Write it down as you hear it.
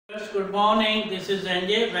Good morning, this is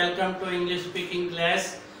Anjay. Welcome to English speaking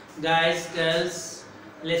class. Guys, girls,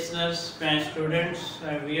 listeners, and students,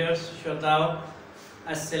 viewers, shotao,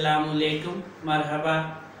 assalamu alaikum,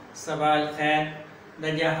 marhaba, sabah al khair,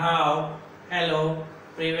 dajahao, hello,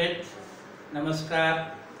 privet, नमस्कार।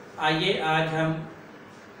 आइए आज हम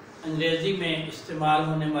अंग्रेज़ी में इस्तेमाल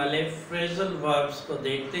होने वाले फ्रेजल वर्ब्स को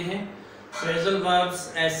देखते हैं। फ्रेजल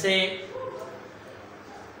वर्ब्स ऐसे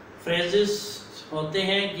फ्रेजेस होते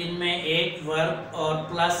हैं जिनमें एक वर्ब और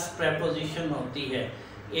प्लस प्रेपोजिशन होती है।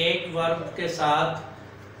 एक वर्ब के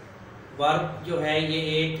साथ वर्ब जो है ये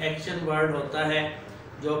एक एक्शन वर्ड होता है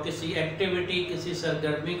जो किसी एक्टिविटी किसी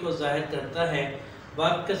सरगर्मी को जाहिर करता है।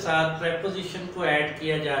 वर्ब के साथ प्रेपोजिशन को ऐड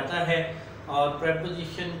किया जाता है और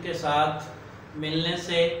प्रेपोजिशन के साथ मिलने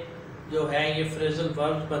से जो है ये फ्रेजल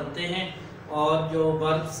वर्ब्स बनते हैं। और जो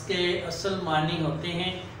वर्ब्स के असल मानी होते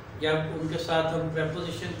हैं जब उनके साथ हम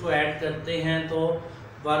प्रेपोजिशन को ऐड करते हैं तो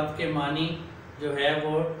वर्ब के मानी जो है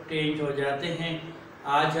वो चेंज हो जाते हैं।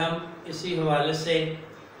 आज हम इसी हवाले से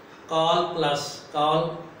कॉल प्लस कॉल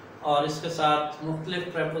और इसके साथ मुख्तलिफ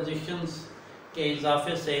प्रेपोजिशंस के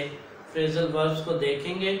इजाफे से फ्रेजल वर्ब्स को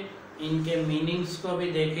देखेंगे, इनके मीनिंग्स को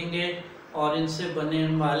भी देखेंगे और इनसे बने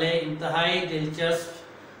वाले इंतहाई दिलचस्प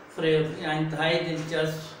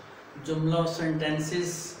जुमलों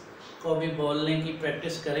सेंटेंसेस को भी बोलने की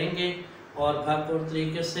प्रैक्टिस करेंगे और भरपूर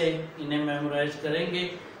तरीके से इन्हें मेमोराइज करेंगे।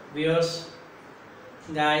 Viewers,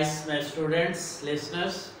 guys, my students,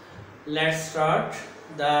 listeners, let's start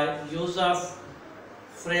the use of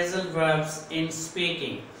phrasal verbs in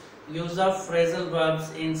speaking. Use of phrasal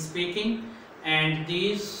verbs in speaking and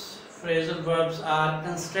these phrasal verbs are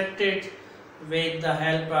constructed with the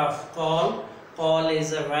help of call. Call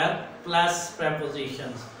is a verb plus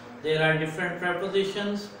prepositions. There are different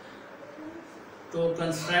prepositions to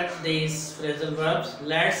construct these phrasal verbs.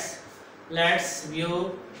 Let's view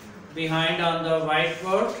behind on the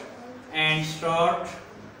whiteboard and start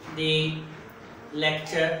the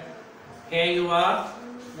lecture. Here you are,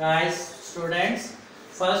 guys, students.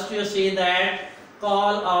 First you see that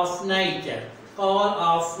call of nature. Call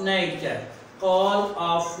of nature. Call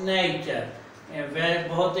of nature.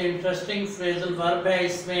 बहुत interesting phrasal verb है।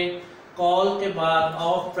 इसमें call के बाद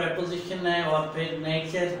of preposition है और फिर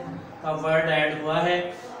nature का word add हुआ है।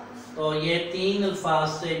 तो ये तीन अल्फाज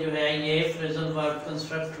से जो है ये फ्रेजल वर्ब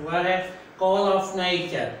कंस्ट्रक्ट हुआ है। Call of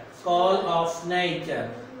nature, call of nature.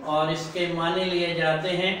 और इसके माने लिए जाते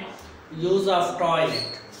हैं use of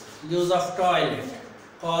toilet, use of toilet.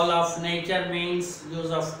 Call of nature means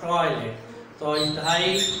use of toilet. तो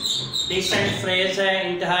इंतहाई डिसेंट फ्रेज है,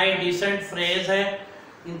 इंतहाई डिसेंट फ्रेज है,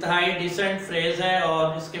 इंतहाई डिसेंट फ्रेज है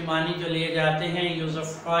और इसके मानी जो लिए जाते हैं use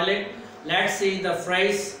of toilet. Let's see the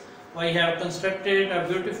phrase. We have constructed a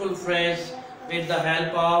beautiful phrase with the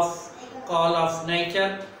help of call of nature.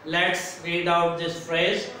 Let's read out this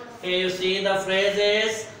phrase. Here you see the phrase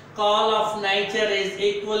is call of nature is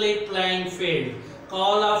equally playing field.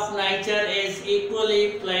 Call of nature is equally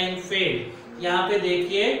playing field. यहाँ पे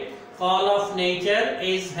देखिए call of nature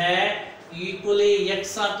is है equally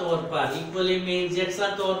यकसा तौर पर। equally means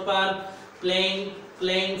यकसा तौर पर,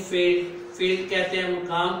 playing field, field कहते हैं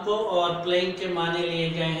मुकाम को और प्लेइंग के माने लिए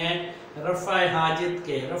गए हैं रफ़ाए हाजित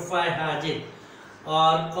के, रफ़ाए हाजित।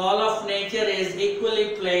 और call of nature is equally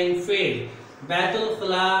playing field. Betul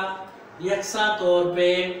खला यकसा तौर पे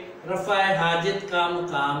रफ़ाए हाजित का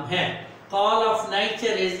मुकाम है। Call of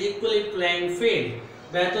nature is equally playing field.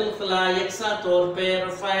 Betul खला यकसा तौर पे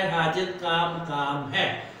रफ़ाए हाजित का मुकाम है।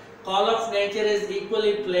 Call of nature is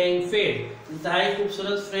equally playing field इंतहाई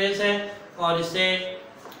खूबसूरत फ्रेज है और इसे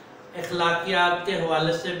अखलाकियात के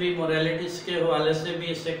हवाले से भी, मोरालिटीज के हवाले से भी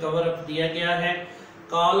इसे कवर अप दिया गया है।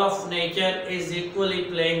 Call of nature is equally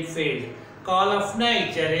playing field. Call of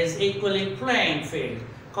nature is equally playing field.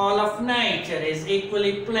 Call of nature is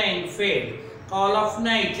equally playing field. Call of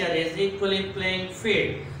nature is equally playing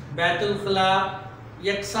field. Betul खला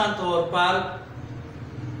यकसा तौर पर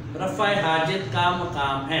रफ़ाए हाजित का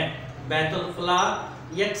मुकाम है। बैतुल खला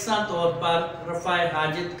यकसा तौर पर रफ़ाए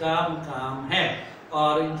हाजित का मुकाम है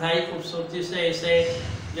और इंतहाई खूबसूरती से इसे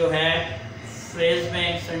जो है फ्रेज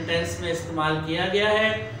में, सेंटेंस में इस्तेमाल किया गया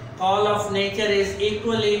है। Call of nature is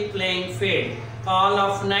equally playing field. Call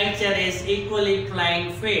of nature is equally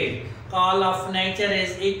playing field. Call of nature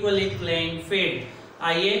is equally playing field.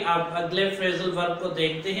 आइए अब अगले फ्रेजल वर्ब को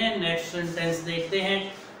देखते हैं, नेक्स्ट सेंटेंस देखते हैं।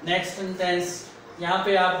 नेक्स्ट सेंटेंस यहाँ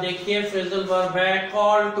पे आप देखिए फ्रेजल वर्ब है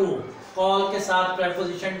कॉल टू। कॉल के साथ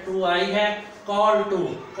प्रेपोजिशन टू आई है। Call to,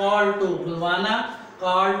 call to बुलवाना,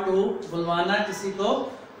 call to बुलवाना किसी को,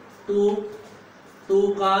 to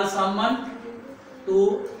call someone, to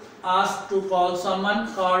asked to call someone,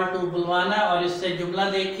 call to बुलवाना। और इससे जुमला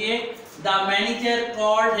देखिए, the manager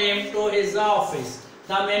called him to his office,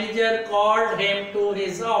 the manager called him to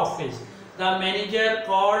his office, the manager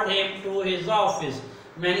called him to his office,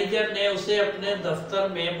 manager ने उसे अपने दफ्तर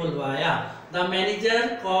में बुलवाया। the manager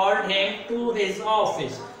called him to his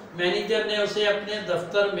office, manager ने उसे अपने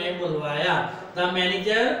दफ्तर में बुलवाया। the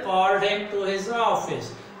manager called him to his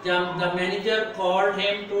office, the manager called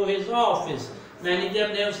him to his office,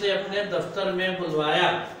 manager ने उसे अपने दफ्तर में बुलवाया।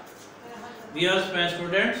 Viewers, my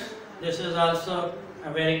students, this is also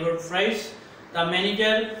a very good phrase. The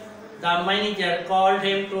manager called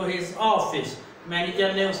him to his office,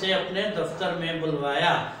 manager ने उसे अपने दफ्तर में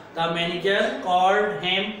बुलवाया। The manager called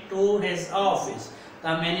him to his office,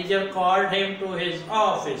 the manager called him to his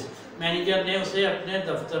office, manager ने उसे अपने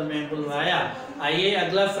दफ्तर में बुलवाया। आइए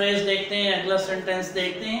अगला फ्रेज देखते हैं, अगला सेंटेंस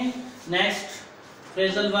देखते हैं। Next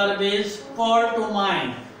phrasal verb is call to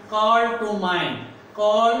mind, call to mind,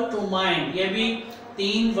 call to mind। ये भी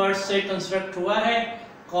 3 वर्ड से कंस्ट्रक्ट हुआ है।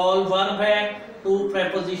 कॉल वर्ब है, टू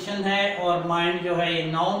प्रेपोजिशन है और माइंड जो है ये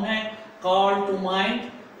नाउन है। कॉल टू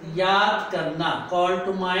माइंड याद करना, कॉल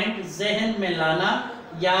टू माइंड जहन में लाना,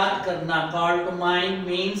 याद करना। Call to mind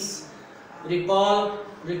means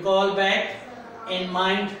recall back in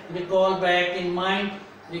mind, recall back in mind,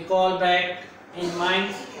 recall back in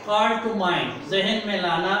mind। call to mind जहन में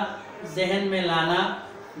लाना, जहन में लाना,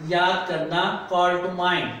 याद करना, call to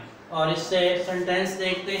mind। और इससे सेंटेंस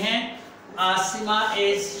देखते हैं। Asima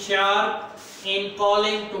is sharp in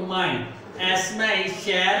calling to mind, Asma is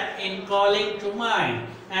sharp in calling to mind,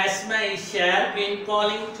 Asma is sharp in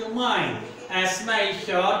calling to mind, Asma is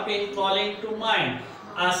sharp in calling to mind।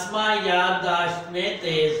 आसमा याददाश्त में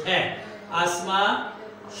तेज है। आसमा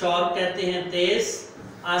sharp कहते हैं तेज,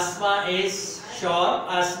 आसमा is sharp,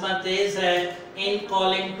 आसमा तेज है। इन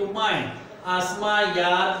calling to mind, आसमा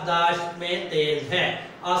याददाश्त में तेज है।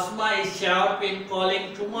 आसमा is sharp in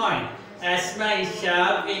calling to mind, Asma is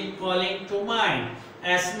sharp in calling to mind,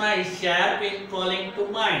 Asma is sharp in calling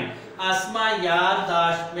to mind. आसमा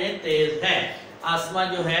याददाश्त में तेज है। आसमा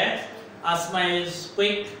जो है, आसमा is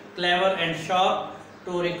quick, clever and sharp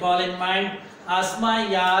to recall in mind. आसमा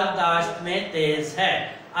याददाश्त में तेज है।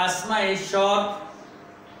 आसमा is sharp,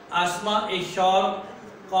 Asma is sharp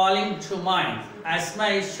calling to mind, Asma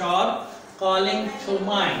is sharp calling to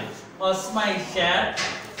mind. Asma is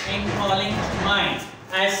sharp in calling to mind,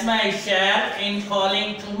 Asma is sharp in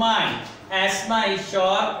calling to mind, Asma is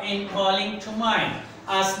sharp in calling to mind.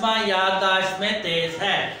 आसमा याददाश्त में तेज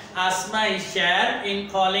है। आसमा is sharp in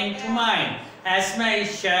calling to mind, Asma is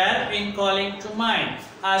sharp in calling to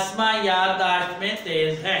mind. आसमा याददाश्त में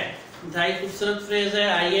तेज है। बहुत खूबसूरत phrase है।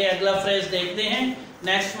 आइए अगला फ्रेज देखते हैं।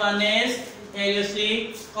 Next one is you see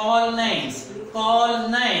call names, call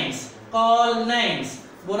names, call names,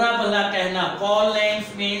 बुरा भला कहना। कॉल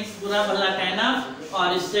नेम्स मीन्स बुरा भला कहना।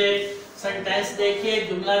 और इससे सेंटेंस देखिए,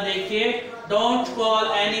 जुमला देखिए। Don't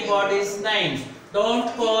call anybody's names,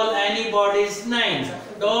 don't call anybody's names,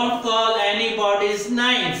 don't call anybody's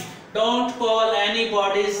names, don't call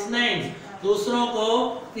anybody's names. दूसरों को,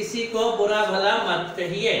 किसी को बुरा भला मत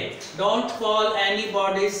कहिए। डोंट कॉल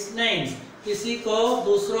एनीबॉडीज नेम्स, किसी को,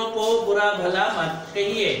 दूसरों को बुरा भला मत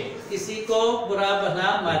कहिए, किसी को बुरा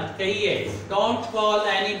भला मत कहिए। डोंट कॉल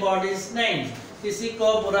एनीबॉडीज नेम्स, किसी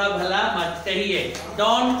को बुरा भला मत कहिए।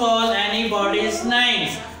 Don't call anybody's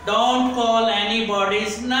names, don't call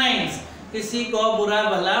anybody's names, किसी को बुरा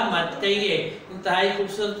भला मत कहिए। इंतहाई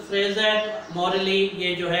खूबसूरत फ्रेज है। मॉरली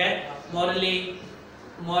ये जो है,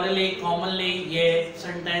 मॉरली कॉमनली ये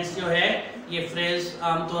सेंटेंस जो है, ये फ्रेज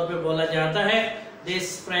आमतौर पे बोला जाता है। This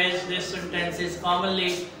phrase, this sentence is commonly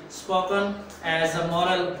spoken as a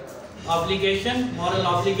moral obligation. Moral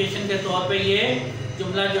obligation के तौर पे ये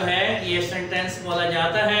जुमला जो है, ये सेंटेंस बोला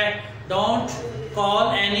जाता है। Don't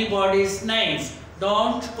call anybody's names,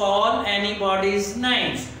 don't call anybody's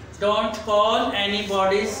names, don't call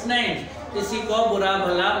anybody's names, किसी को बुरा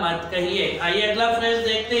भला मत कहिए। आइए अगला फ्रेज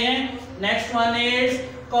देखते हैं। Next one is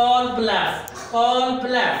call bulb, call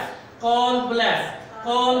bulb, call bulb,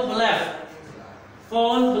 call bulb,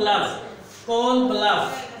 call bulb, call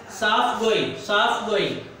bulb. साफ गोई, साफ गोई।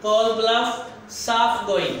 कॉल ब्लफ, साफ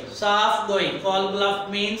गोई, साफ गोई। कॉल ब्लफ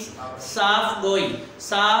मीन्स साफ गोई,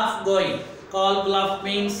 साफ गोई। कॉल ब्लफ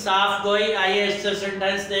मीन्स साफ गोई। आइए इससे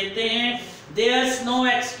सेंटेंस देखते हैं। There's no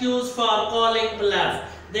excuse for calling bluff,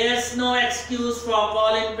 there's no excuse for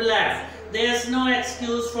calling bluff, there's no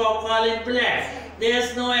excuse for calling bluff,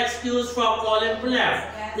 there's no excuse for calling bluff,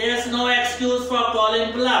 there's no excuse for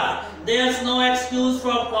calling bluff, there's no excuse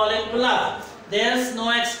for calling bluff। There's no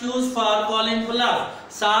excuse for calling bluff.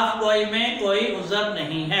 साफ गोई में कोई उज़र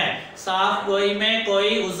नहीं है. साफ गोई में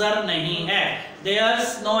कोई उज़र नहीं है.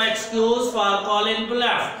 There's no excuse for calling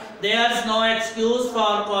bluff. There's no excuse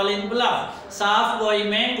for calling bluff. साफ गोई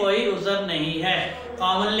में कोई उज़र नहीं है.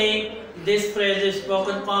 Commonly this phrase is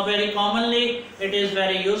spoken very commonly. It is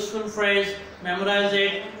very useful phrase. Memorize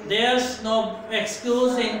it. There's no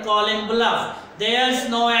excuse in calling bluff. There's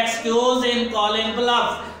no excuse in calling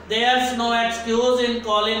bluff. There's no excuse in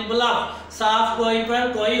calling bluff. साफ गोई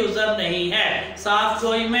पर कोई उज़र नहीं है. साफ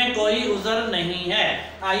गोई में कोई उज़र नहीं है.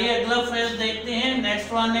 आइए अगला फ्रेज देखते हैं.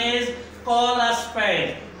 Next one is call a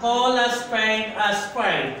spade. Call a spade a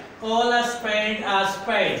spade. Call a spade a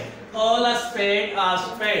spade. Call a spade a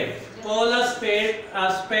spade. Call a spade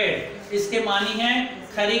a spade. इसके मानी है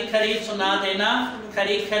खरी खरी सुना देना,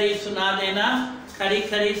 खरी खरी सुना देना, खरी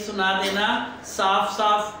खरी सुना देना, साफ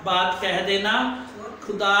साफ बात कह देना,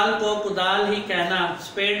 कुदाल को कुदाल ही कहना.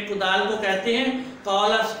 स्पेड कुदाल को कहते हैं.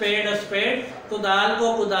 कॉल अ स्पेड, कुदाल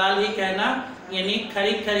को कुदाल ही कहना, यानी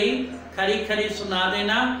खरी खरी सुना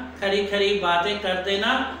देना, खरी खरी बातें कर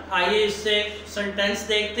देना. आइए इससे सेंटेंस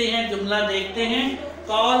देखते हैं, जुमला देखते हैं.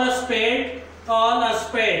 Call a spade, call a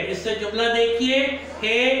spade. इससे जुमला देखिए.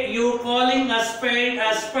 Hey you calling a spade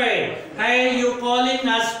a spade. Hey you calling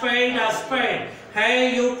a spade a spade.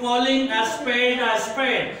 Hey you calling a spade a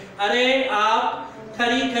spade. अरे आप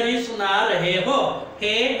खरी खरी सुना रहे हो.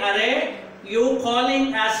 Hey अरे you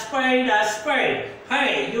calling a spade a spade.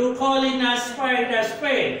 Hey you calling a spade a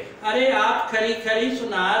spade. अरे आप खरी खरी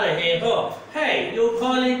सुना रहे हो. Hey you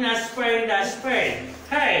calling a spade a spade.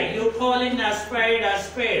 Hey you calling a spade a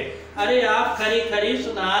spade. अरे आप खरी खरी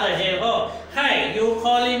सुना रहे हो. Hey you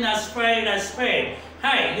calling a spade a spade.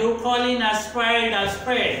 Hey you calling a spade a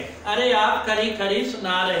spade. अरे आप खरी खरी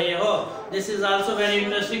सुना रहे हो. This is also very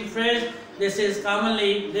interesting phrase. This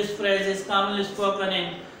phrase is commonly spoken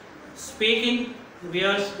in speaking.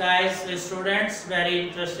 Viewers, guys, students, very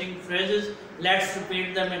interesting phrases. Let's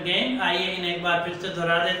repeat them again. आइए इन्हें एक बार फिर से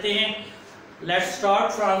दोहरा देते हैं. Let's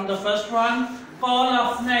start from the first one. Call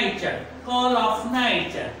of nature. Call of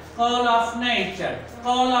nature. Call of nature.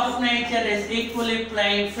 Call of nature is equally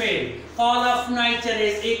playing field. Call of nature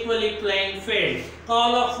is equally playing field.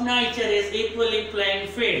 Call of nature is equally playing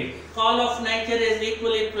field. Call of nature is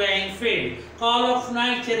equally playing field. Call of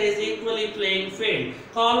nature is equally playing field.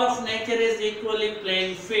 Call of nature is equally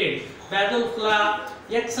playing field. Betul खुला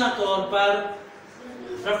यकसा तौर पर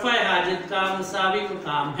रफ़ा हाजित का Mousavi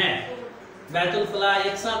मुकाम है. बैतुल खुला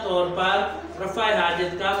यकसा तौर पर रफ़ा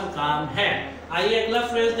हाजित का मुकाम है. आइए अगला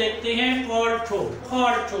फ्रेज देखते हैं. called to.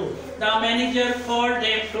 Called to. The manager called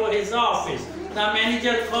him to his office. The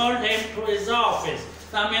manager called him to his office.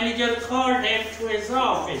 The manager called him to his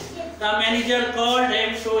office. The manager called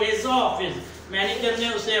him to his office. Manager ने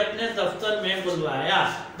उसे अपने दफ्तर में बुलवाया.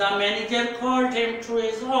 The manager called him to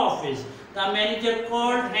his office. The manager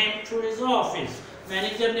called him to his office.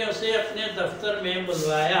 Manager ने उसे अपने दफ्तर में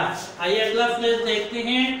बुलवाया. आइए अगला फ्रेज देखते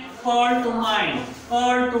हैं. Call to mind.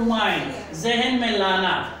 Call to mind. जहन में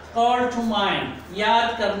लाना. Call to mind.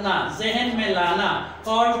 याद करना, जहन में लाना.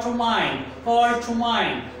 Call to mind. Call to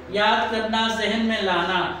mind. याद करना, जहन में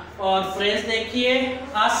लाना. और फ्रेज देखिए.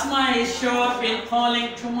 Asma is sharp in calling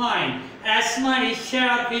to mind. Asma is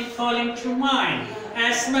sharp in calling to mind.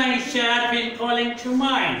 Asma is sharp in calling to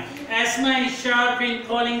mind. Asma is sharp in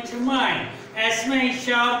calling to mind. Asma is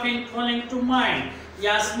sharp in calling to mind.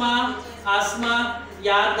 आसमा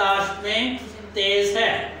याददाश्त में तेज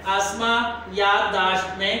है. आसमा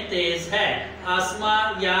याददाश्त में तेज है. आसमा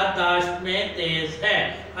याददाश्त में तेज है.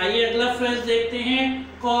 आइए अगला फ्रेज देखते हैं.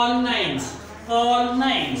 Call names. Call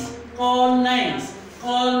names. Call names.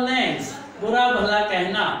 Call names. बुरा भला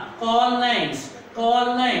कहना. Call names.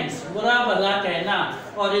 Call names. बुरा भला कहना.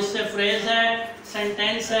 और इससे फ्रेज है,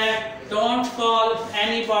 सेंटेंस है. Don't call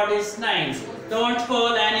anybody's names. Don't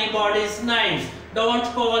call anybody's names.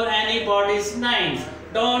 Don't call anybody's names.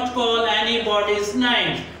 Don't call anybody's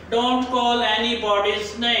names. Don't call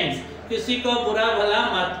anybody's names. किसी को बुरा भला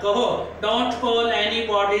मत कहो. Don't call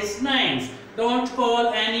anybody's names. Don't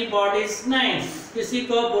call anybody's names. किसी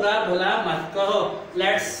को बुरा भला मत कहो.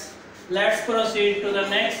 Let's proceed to the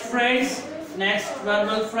next phrase. Next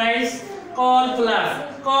verbal phrase. Call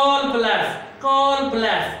bluff. Call bluff. Call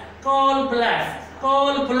bluff. Call bluff.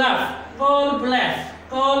 Call bluff. Call bluff.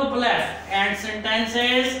 Call bluff. And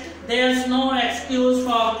sentences. There's no excuse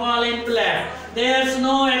for calling bluff. There's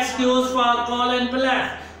no excuse for calling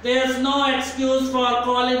bluff. There's no excuse for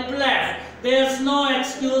calling bluff. There's no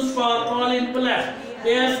excuse for calling bluff.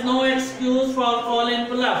 There's no excuse for calling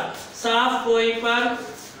bluff. साफ गोई पर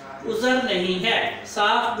उज़र नहीं है।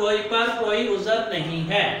 साफ गोई पर कोई उज़र नहीं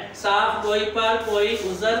है। साफ गोई पर कोई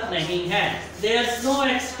उज़र नहीं है। There's no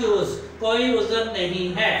excuse, कोई उज़र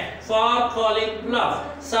नहीं है। For calling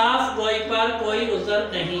bluff, साफ गोई पर कोई उज़र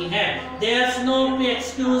नहीं है। There's no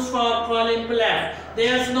excuse for calling bluff.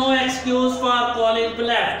 There's no excuse for calling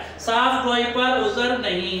bluff. साफ गोई पर उज़र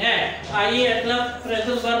नहीं है। आइए अगला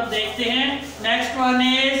phrasal verb देखते हैं। Next one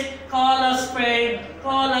is call a spade.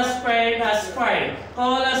 Call a spade a spade.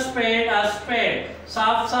 Call a spade a spade.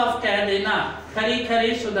 साफ साफ कह देना, खरी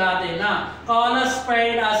खरी सुधा देना। Call a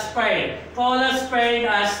spade a spade. Call a spade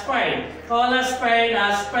a spade. Call a spade a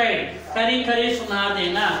spade. खरी खरी सुना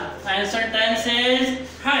देना। And sentence is,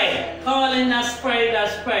 hi, calling a spade a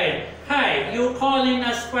spade. Hi, you calling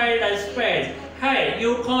a spade a spade. Hi,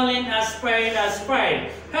 you calling a spade a spade.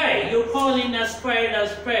 Hi, you calling a spade a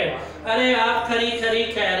spade. अरे आप खरी खरी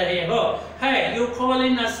कह रहे हो। Hi, you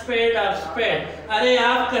calling a spade a spade. अरे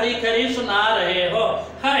आप खरी खरी सुना रहे हो।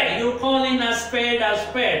 Hi, you calling a spade a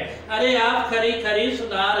spade. अरे आप खरी खरी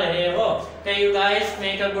सुना रहे हो। Okay, you guys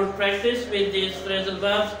make a good practice with these phrasal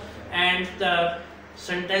verbs and the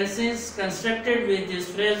sentences constructed with these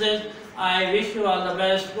phrases. I wish you all the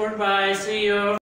best. Goodbye. See you.